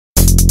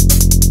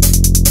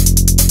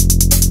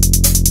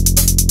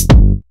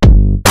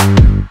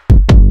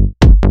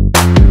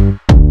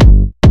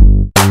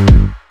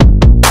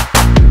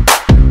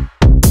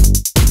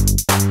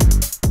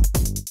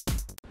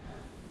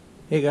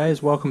Hey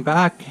guys, welcome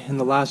back. In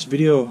the last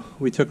video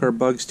we took our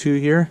Bugs 2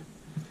 here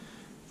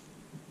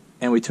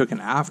and we took an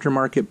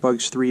aftermarket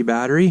Bugs 3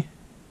 battery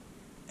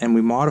and we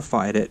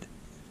modified it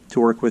to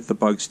work with the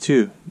Bugs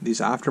 2.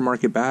 These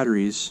aftermarket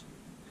batteries,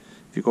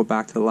 if you go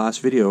back to the last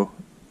video,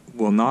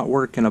 will not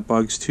work in a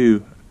Bugs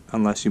 2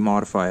 unless you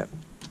modify it.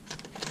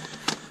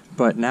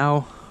 But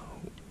now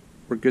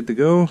we're good to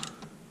go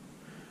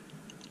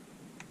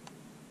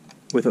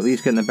with at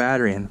least getting the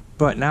battery in.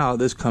 But now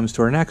this comes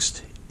to our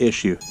next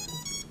issue.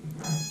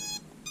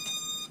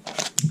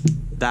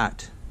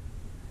 That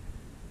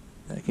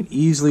can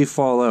easily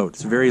fall out.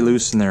 It's very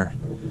loose in there.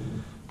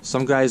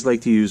 Some guys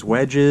like to use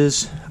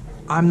wedges.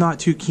 I'm not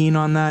too keen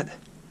on that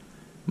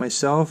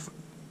myself.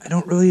 I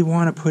don't really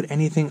want to put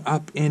anything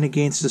up in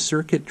against the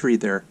circuitry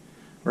there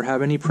or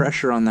have any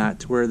pressure on that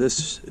to where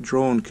this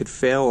drone could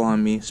fail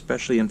on me,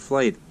 especially in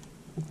flight.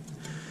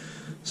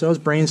 So I was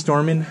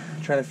brainstorming,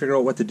 trying to figure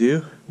out what to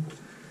do,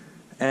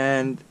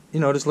 and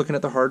just looking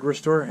at the hardware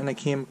store, and I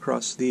came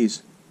across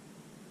these.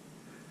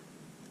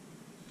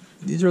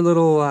 These are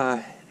little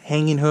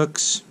hanging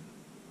hooks.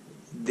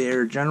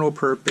 They're general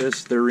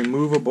purpose. They're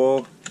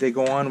removable. They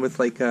go on with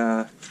like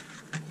a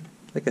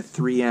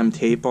 3M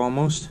tape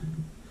almost.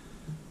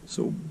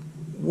 So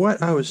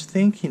what I was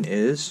thinking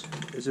is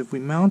if we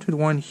mounted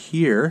one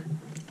here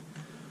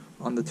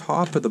on the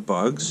top of the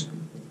Bugs,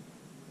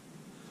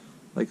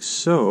 like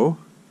so,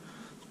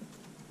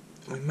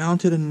 we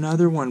mounted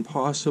another one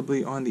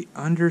possibly on the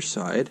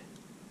underside,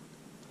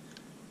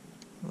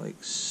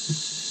 like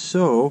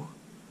so,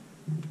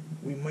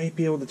 we might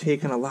be able to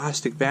take an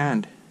elastic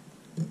band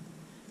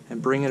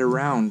and bring it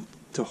around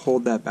to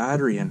hold that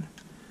battery in.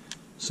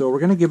 So we're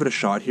going to give it a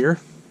shot here.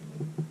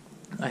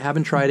 I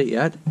haven't tried it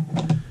yet.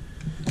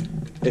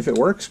 If it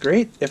works,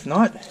 great. If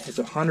not, it's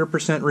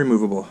 100%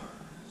 removable.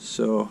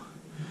 So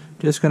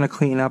just going to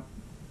clean up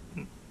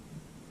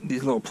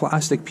these little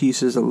plastic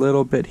pieces a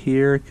little bit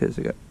here because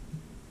they got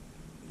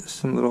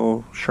some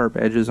little sharp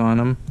edges on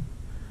them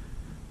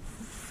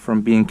from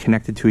being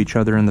connected to each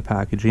other in the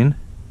packaging.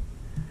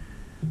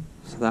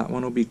 So that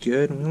one will be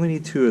good. We only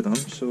need 2 of them,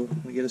 so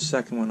we get a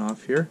second one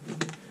off here.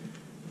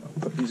 I'll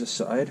put these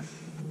aside.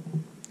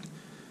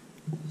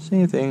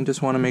 Same thing,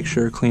 just want to make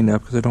sure cleaned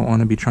up because I don't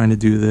want to be trying to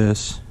do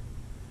this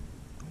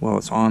while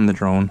it's on the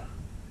drone,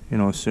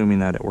 assuming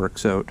that it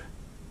works out.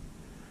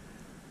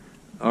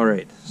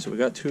 Alright, so we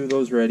got 2 of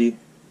those ready.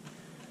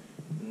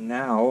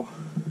 Now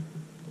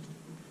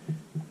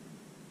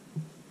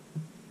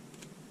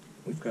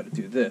we've got to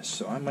do this.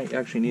 So I might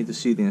actually need to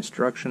see the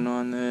instruction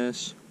on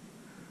this.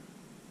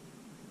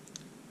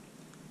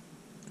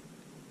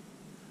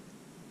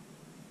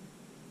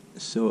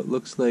 So it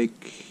looks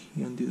like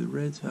you undo the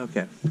reds.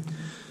 Okay.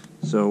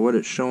 So what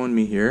it's showing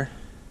me here,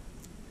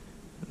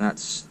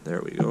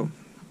 there we go,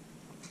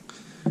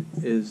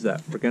 is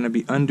that we're going to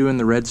be undoing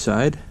the red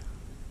side,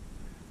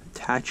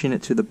 attaching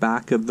it to the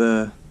back of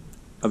the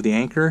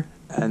anchor,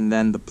 and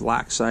then the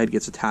black side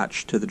gets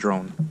attached to the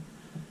drone.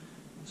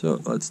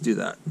 So let's do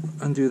that.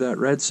 Undo that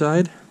red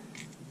side.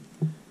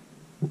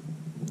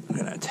 I'm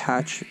going to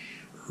attach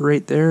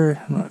right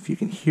there. I don't know if you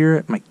can hear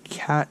it. My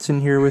cat's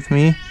in here with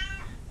me,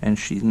 and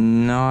she's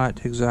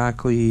not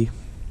exactly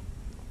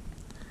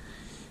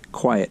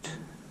quiet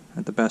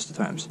at the best of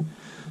times.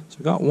 So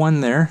we got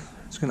one there.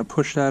 Just going to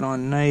push that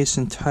on nice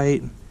and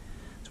tight,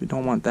 so we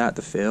don't want that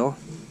to fail.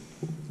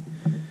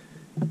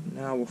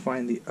 Now we'll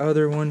find the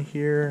other one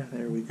here.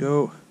 There we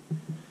go.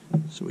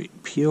 So we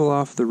peel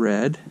off the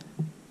red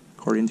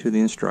according to the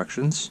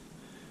instructions,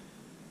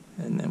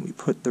 and then we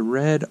put the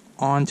red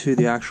onto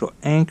the actual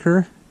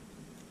anchor.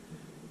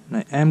 And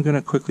I am going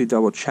to quickly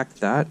double check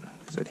that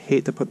because I'd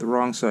hate to put the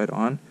wrong side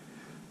on.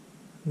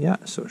 Yeah,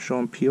 so show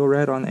them peel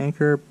red on the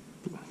anchor,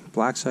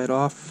 black side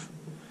off.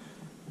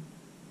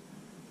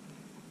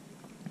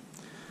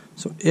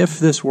 So if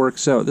this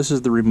works out, this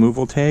is the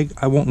removal tag.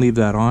 I won't leave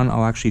that on.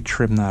 I'll actually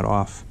trim that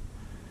off.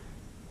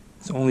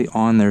 It's only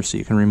on there so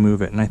you can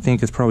remove it, and I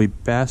think it's probably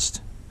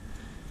best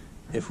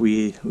if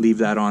we leave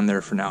that on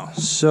there for now.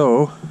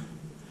 So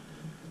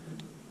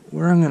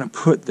where I'm going to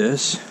put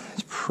this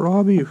is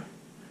probably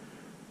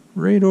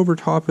right over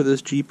top of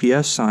this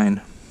GPS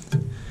sign.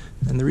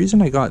 And the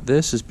reason I got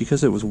this is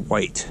because it was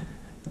white.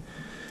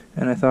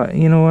 And I thought,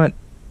 you know what?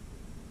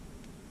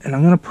 And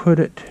I'm going to put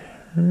it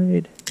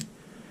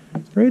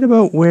right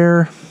about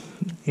where,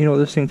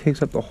 this thing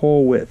takes up the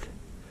whole width.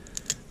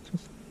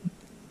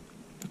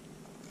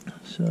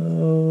 So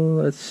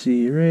let's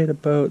see, right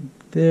about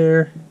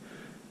there.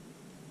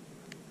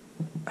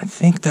 I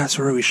think that's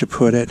where we should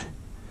put it.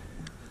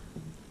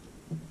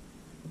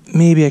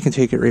 Maybe I can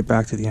take it right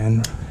back to the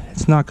end.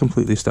 It's not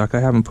completely stuck.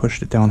 I haven't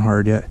pushed it down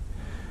hard yet.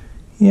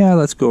 Yeah,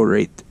 let's go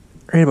right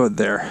about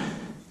there.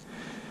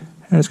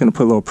 I'm just going to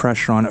put a little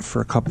pressure on it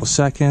for a couple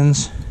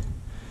seconds.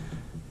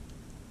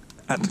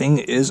 That thing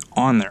is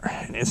on there,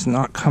 and it's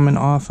not coming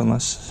off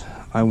unless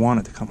I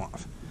want it to come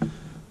off.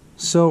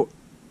 So,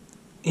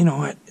 you know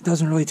what? It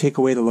doesn't really take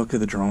away the look of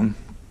the drone.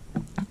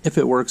 If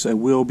it works, I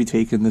will be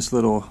taking this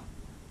little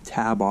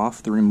tab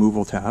off, the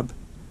removal tab.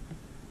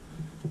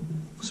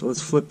 So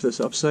let's flip this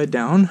upside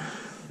down,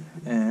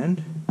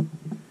 and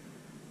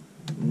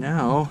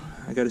now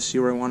I got to see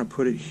where I want to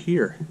put it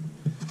here.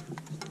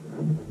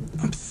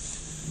 I'm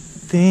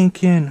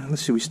thinking,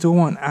 let's see, we still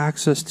want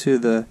access to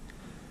the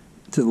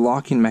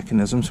locking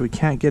mechanism, so we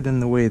can't get in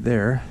the way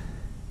there.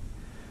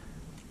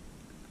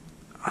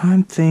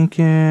 I'm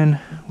thinking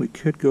we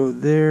could go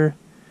there.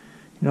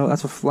 You know,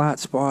 that's a flat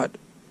spot.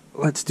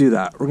 Let's do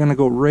that. We're going to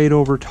go right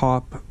over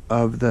top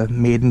of the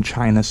Made in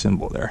China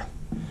symbol there.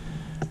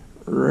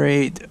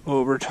 Right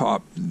over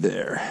top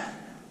there.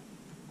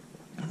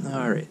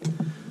 Alright.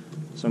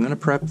 So I'm going to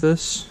prep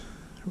this.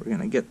 We're going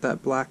to get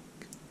that black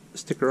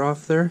sticker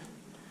off there.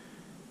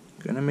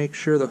 Going to make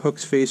sure the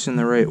hook's facing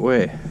the right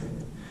way.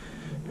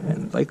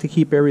 And I'd like to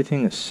keep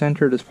everything as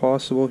centered as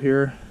possible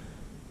here.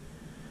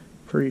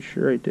 Pretty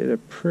sure I did a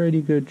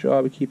pretty good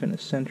job of keeping it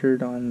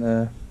centered on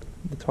the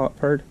top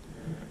part.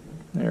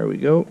 There we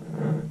go.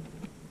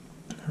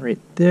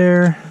 Right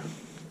there.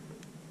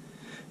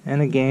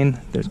 And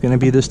again, there's going to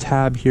be this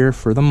tab here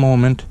for the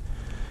moment.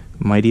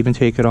 Might even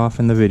take it off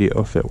in the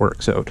video if it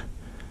works out.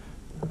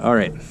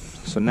 Alright,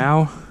 so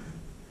now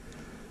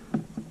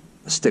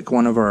stick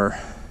one of our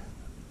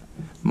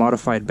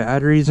modified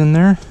batteries in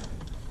there.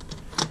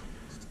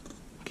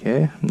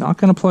 Okay, I'm not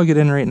going to plug it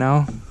in right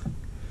now.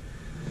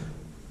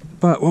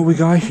 But what we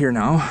got here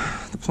now,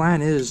 the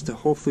plan is to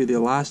hopefully the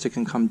elastic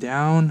can come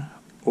down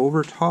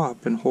over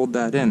top and hold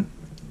that in.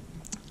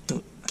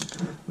 At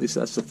least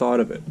that's the thought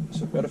of it.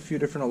 So I've got a few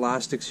different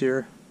elastics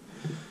here.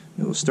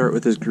 We'll start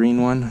with this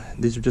green one.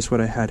 These are just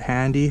what I had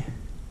handy.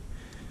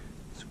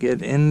 So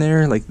get in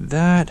there like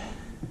that.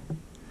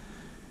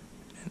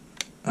 And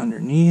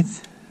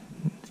underneath.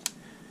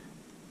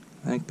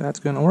 I think that's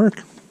going to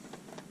work.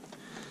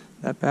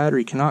 That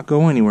battery cannot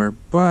go anywhere,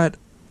 but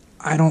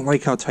I don't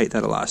like how tight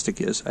that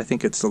elastic is. I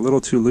think it's a little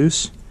too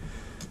loose.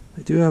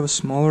 I do have a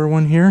smaller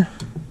one here,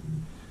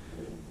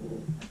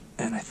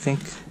 and I think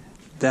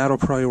that'll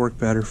probably work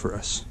better for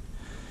us.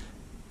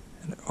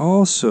 And I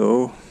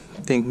also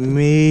think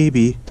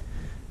maybe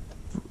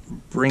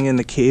bringing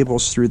the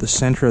cables through the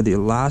center of the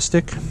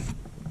elastic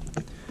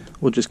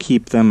will just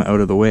keep them out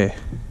of the way.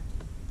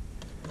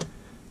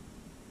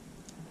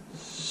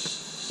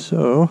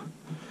 So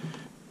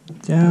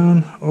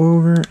down,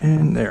 over,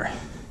 and there.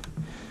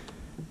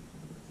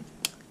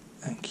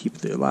 And keep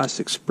the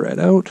elastic spread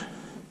out.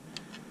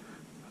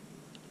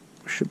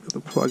 We should be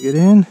able to plug it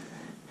in.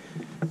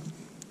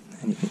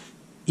 And you can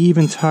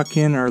even tuck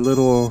in our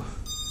little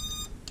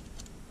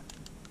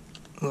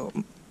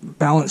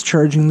balance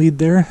charging lead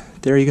there.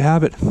 There you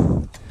have it.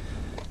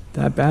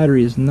 That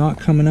battery is not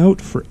coming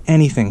out for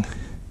anything.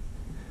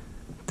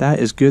 That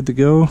is good to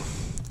go.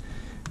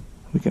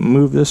 We can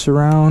move this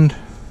around.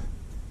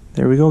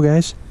 There we go,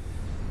 guys.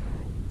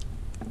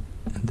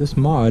 And this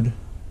mod,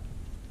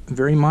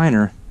 very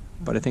minor,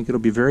 but I think it'll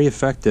be very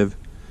effective,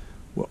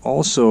 will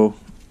also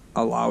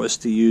allow us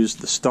to use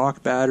the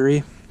stock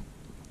battery.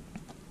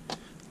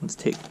 Let's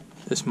take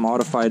this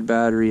modified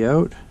battery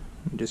out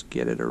and just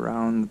get it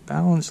around the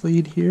balance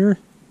lead here.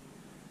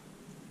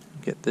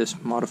 Get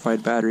this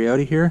modified battery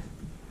out of here,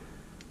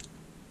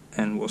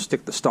 and we'll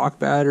stick the stock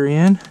battery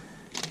in.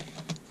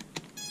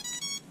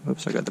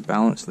 Oops, I got the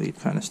balance lead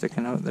kind of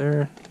sticking out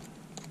there.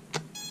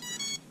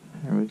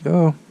 There we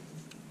go.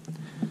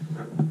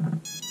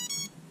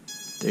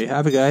 There you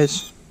have it,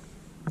 guys.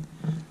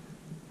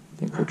 I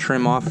think we'll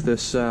trim off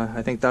this.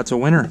 I think that's a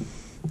winner.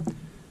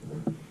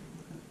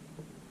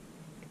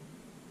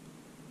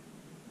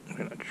 I'm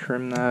going to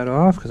trim that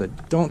off because I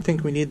don't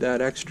think we need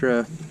that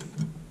extra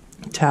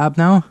tab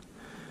now.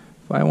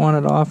 If I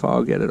want it off,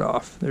 I'll get it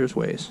off. There's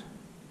ways.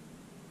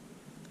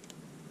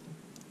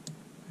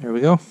 There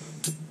we go.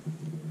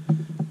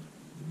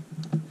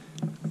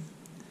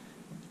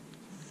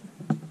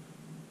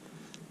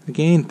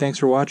 Again, thanks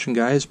for watching,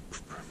 guys.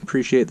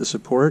 Appreciate the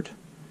support.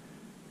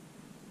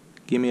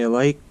 Give me a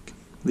like,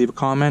 leave a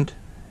comment,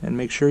 and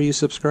make sure you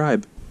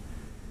subscribe.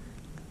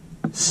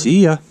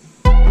 See ya!